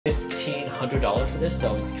$100 for this,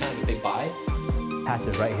 so it's kind of a big buy.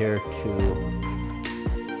 Passes right here to...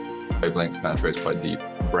 Wavelength penetrates quite deep.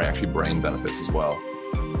 Actually brain benefits as well.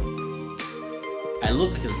 I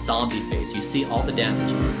look like a zombie face. You see all the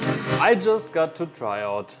damage. I just got to try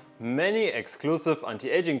out many exclusive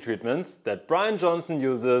anti-aging treatments that Bryan Johnson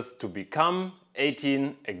uses to become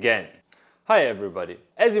 18 again. Hi everybody!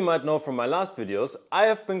 As you might know from my last videos, I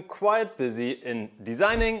have been quite busy in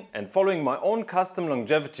designing and following my own custom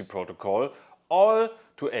longevity protocol, all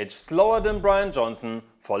to age slower than Bryan Johnson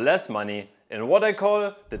for less money in what I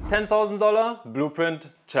call the $10,000 Blueprint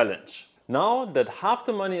Challenge. Now that half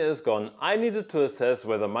the money is gone, I needed to assess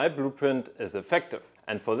whether my blueprint is effective.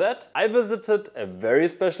 And for that, I visited a very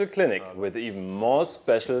special clinic with even more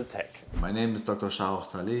special tech. My name is Dr. Shahrukh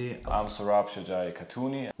Taleh. I'm Sarab Shajai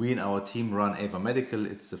Khatuni. We in our team run AVA Medical.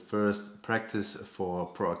 It's the first practice for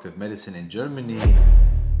proactive medicine in Germany.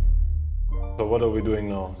 So what are we doing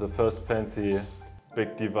now? The first fancy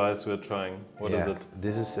big device we're trying. What is it?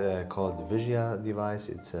 This is called the Visia device.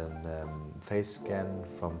 It's a face scan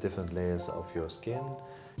from different layers of your skin.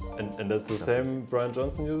 And that's the same Bryan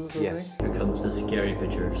Johnson uses, I Yes. Here comes the scary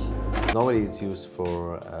pictures. Normally it's used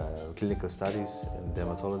for clinical studies in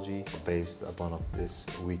dermatology. Based upon of this,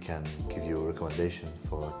 we can give you a recommendation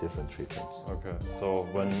for different treatments. Okay, so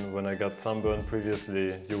when I got sunburn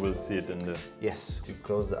previously, you will see it in the... Yes, you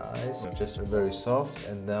close the eyes, just very soft,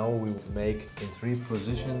 and now we make in 3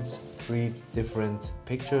 positions 3 different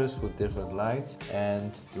pictures with different light,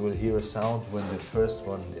 and you will hear a sound when the first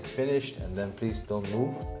one is finished, and then please don't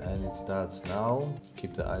move. And it starts now.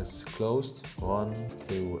 Keep the eyes closed. 1,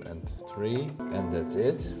 2, and 3, and that's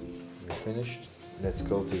it. We're finished. Let's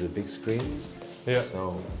go to the big screen. Yeah.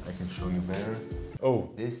 So I can show you better. Oh,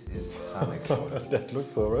 This is sun exposure. that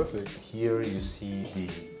looks horrific. Here you see the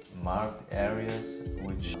marked areas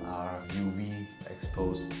which are UV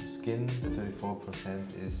exposed skin. The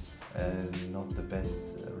 34% is not the best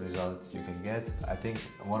result you can get. I think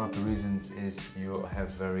one of the reasons is you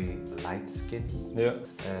have very light skin. Yeah.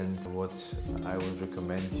 And what I would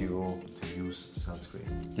recommend you to use sunscreen.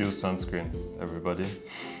 Use sunscreen, everybody.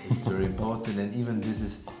 It's very important, and even this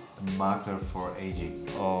is a marker for aging.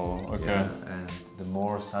 Oh, okay. Yeah, and the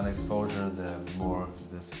more sun exposure, the more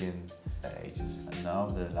the skin ages. And now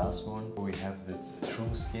the last one, we have the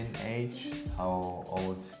true skin age, how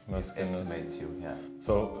old My it skin is. estimates you. Yeah.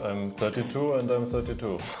 So I'm 32 and I'm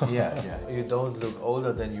 32. Yeah. You don't look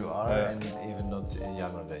older than you are, Yeah. and even not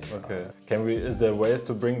younger than you Okay. Is there ways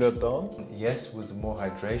to bring that down? are. Yes, with more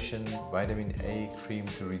hydration, vitamin A cream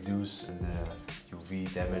to reduce the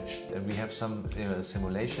UV damage. And we have some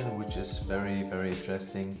simulation which is very, very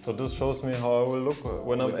interesting. So this shows me how I will look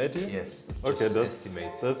when I'm 80? Yes. Okay, just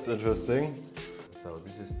estimate. that's interesting. So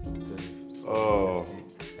this is Oh.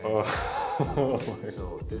 50, Oh.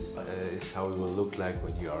 So this is how it will look like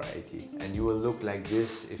when you are 80. And you will look like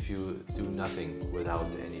this if you do nothing without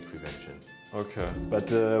any prevention. Okay,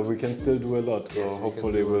 but we can still do a lot, so Yes, we can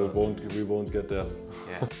hopefully do a lot. we won't get there.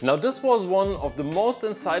 Yeah. Now this was one of the most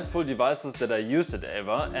insightful devices that I used at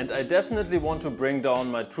AVA, and I definitely want to bring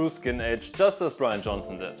down my true skin age just as Bryan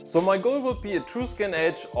Johnson did. So my goal would be a true skin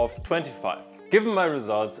age of 25. Given my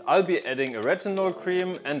results, I'll be adding a retinol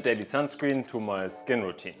cream and daily sunscreen to my skin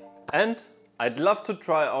routine. And I'd love to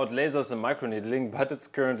try out lasers and microneedling, but it's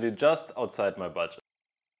currently just outside my budget.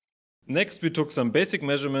 Next we took some basic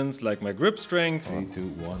measurements like my grip strength. 3, 2,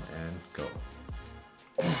 1, and go.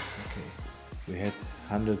 Okay. We had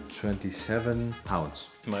 127 pounds.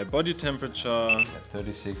 My body temperature, At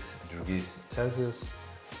 36 degrees Celsius.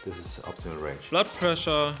 This is optimal range. blood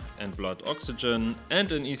pressure and blood oxygen,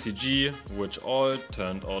 and an ECG, which all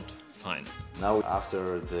turned out fine. Now,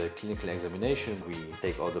 after the clinical examination, we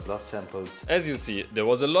take all the blood samples. As you see, there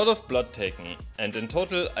was a lot of blood taken, and in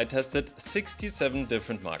total I tested 67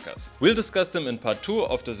 different markers. We'll discuss them in part 2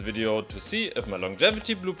 of this video to see if my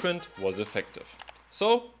longevity blueprint was effective.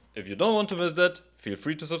 So, if you don't want to miss that, feel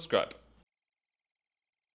free to subscribe.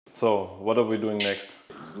 So, what are we doing next?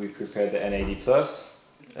 We prepared the NAD+.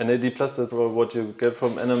 NAD+, that's what you get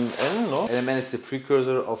from NMN, no? NMN is the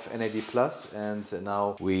precursor of NAD+, and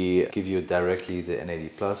now we give you directly the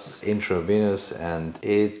NAD+, intravenous, and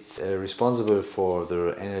it's responsible for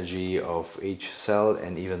the energy of each cell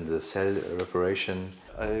and even the cell reparation.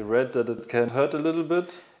 I read that it can hurt a little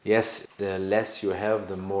bit. Yes, the less you have,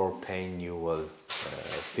 the more pain you will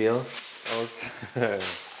feel. Okay.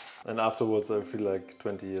 And afterwards I feel like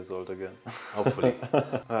 20 years old again. Hopefully.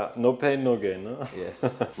 No pain, no gain, no?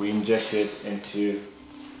 Yes. We inject it into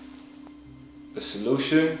a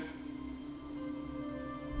solution.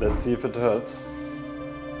 Let's see if it hurts.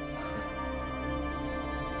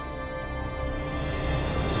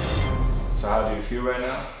 So how do you feel right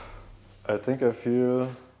now? I think I feel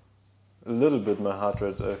a little bit my heart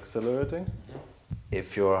rate accelerating.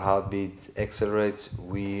 If your heartbeat accelerates,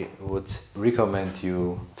 we would recommend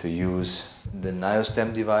you to use the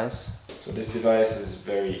Nurosym device. So this device is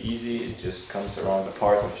very easy. It just comes around the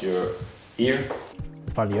part of your ear.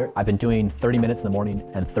 As part of the year, I've been doing 30 minutes in the morning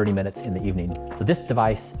and 30 minutes in the evening. So this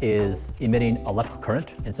device is emitting electrical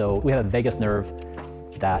current. And so we have a vagus nerve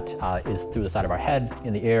that is through the side of our head,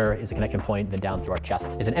 in the ear is a connection point, then down through our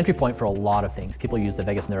chest. It's an entry point for a lot of things. People use the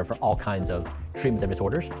vagus nerve for all kinds of treatments of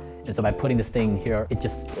disorders. And so by putting this thing here, it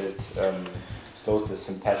just... It slows the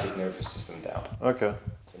sympathetic nervous system down. Okay.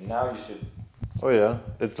 So now you should... Oh yeah,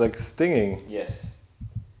 it's like stinging. Yes.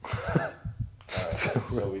 Alright,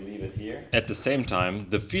 so we leave it here. At the same time,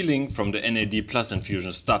 the feeling from the NAD Plus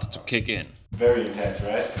infusion started to kick in. Very intense,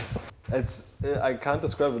 right? It's I can't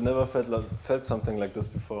describe it. Never felt something like this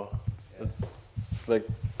before. It's like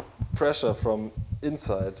pressure from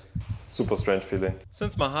inside. Super strange feeling.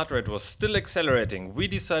 Since my heart rate was still accelerating, we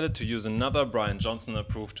decided to use another Bryan Johnson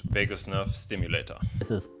approved vagus nerve stimulator.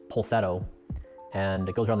 This is Pulsetto, and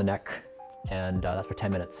it goes around the neck, and that's for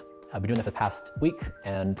 10 minutes. I've been doing that for the past week,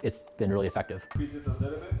 and it's been really effective. Squeeze it a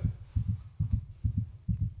little bit.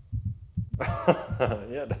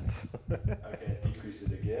 Yeah, that's... Okay, decrease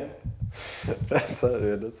it again.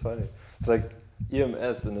 that's funny. It's like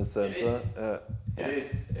EMS in a sense, It is. huh? It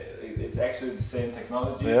is. It's actually the same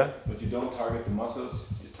technology, Yeah. but you don't target the muscles,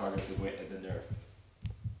 you target the nerve.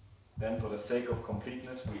 Then for the sake of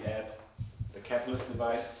completeness, we add the capitalist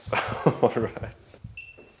device. Alright.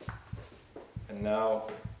 And now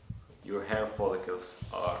your hair follicles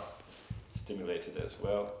are stimulated as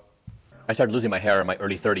well. I started losing my hair in my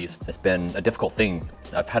early 30s. It's been a difficult thing.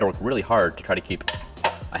 I've had to work really hard to try to keep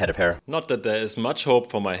a head of hair. Not that there is much hope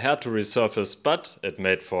for my hair to resurface, but it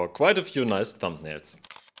made for quite a few nice thumbnails.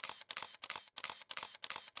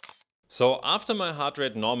 So after my heart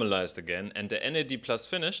rate normalized again and the NAD Plus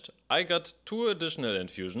finished, I got 2 additional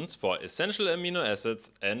infusions for essential amino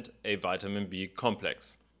acids and a vitamin B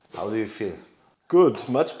complex. How do you feel? Good,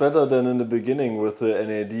 much better than in the beginning with the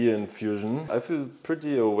NAD infusion. I feel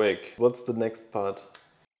pretty awake. What's the next part?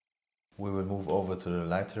 We will move over to the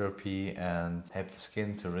light therapy and help the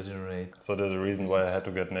skin to regenerate. So there's a reason why I had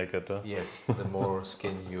to get naked, huh? Yes, the more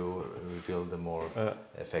skin you reveal, the more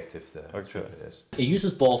effective the treatment is. It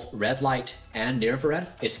uses both red light and near infrared.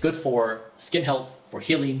 It's good for skin health, for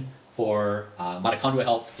healing, for mitochondrial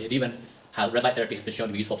health. It even has red light therapy has been shown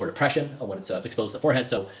to be useful for depression when it's exposed to the forehead.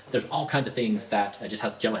 So there's all kinds of things that just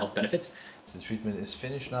has general health benefits. The treatment is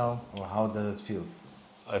finished now, or how does it feel?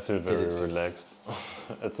 I feel very relaxed.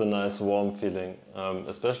 It's a nice warm feeling,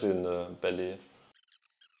 especially in the belly.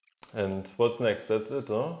 And what's next? That's it,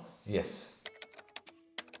 huh? Yes.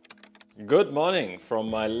 Good morning from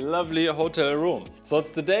my lovely hotel room. So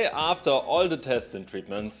it's the day after all the tests and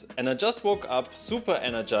treatments, and I just woke up super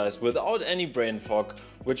energized without any brain fog,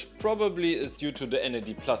 which probably is due to the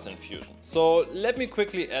NAD Plus infusion. So let me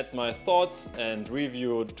quickly add my thoughts and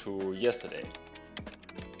review to yesterday.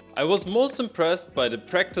 I was most impressed by the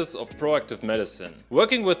practice of proactive medicine,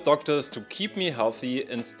 working with doctors to keep me healthy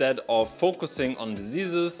instead of focusing on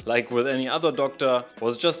diseases like with any other doctor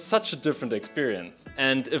was just such a different experience.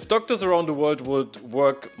 And if doctors around the world would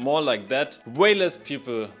work more like that, way less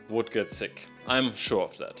people would get sick. I'm sure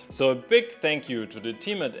of that. So a big thank you to the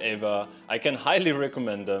team at AVA. I can highly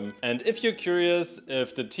recommend them. And if you're curious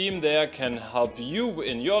if the team there can help you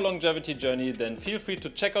in your longevity journey, then feel free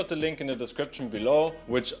to check out the link in the description below,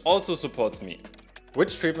 which also supports me.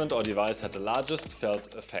 Which treatment or device had the largest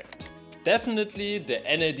felt effect? Definitely the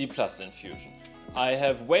NAD Plus infusion. I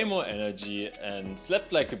have way more energy and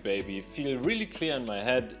slept like a baby, feel really clear in my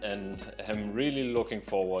head, and am really looking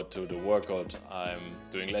forward to the workout I'm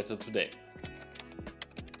doing later today.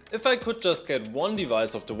 If I could just get one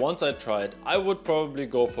device of the ones I tried, I would probably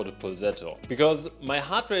go for the Pulsetto, because my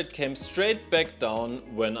heart rate came straight back down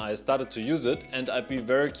when I started to use it, and I'd be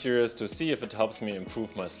very curious to see if it helps me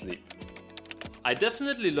improve my sleep. I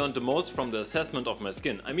definitely learned the most from the assessment of my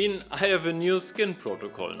skin. I mean, I have a new skin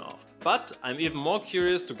protocol now. But I'm even more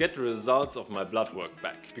curious to get the results of my blood work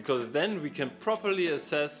back, because then we can properly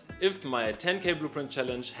assess if my 10K Blueprint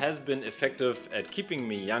Challenge has been effective at keeping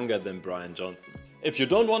me younger than Bryan Johnson. If you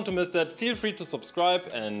don't want to miss that, feel free to subscribe,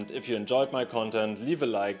 and if you enjoyed my content, leave a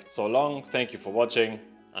like. So long, thank you for watching,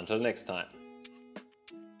 until next time.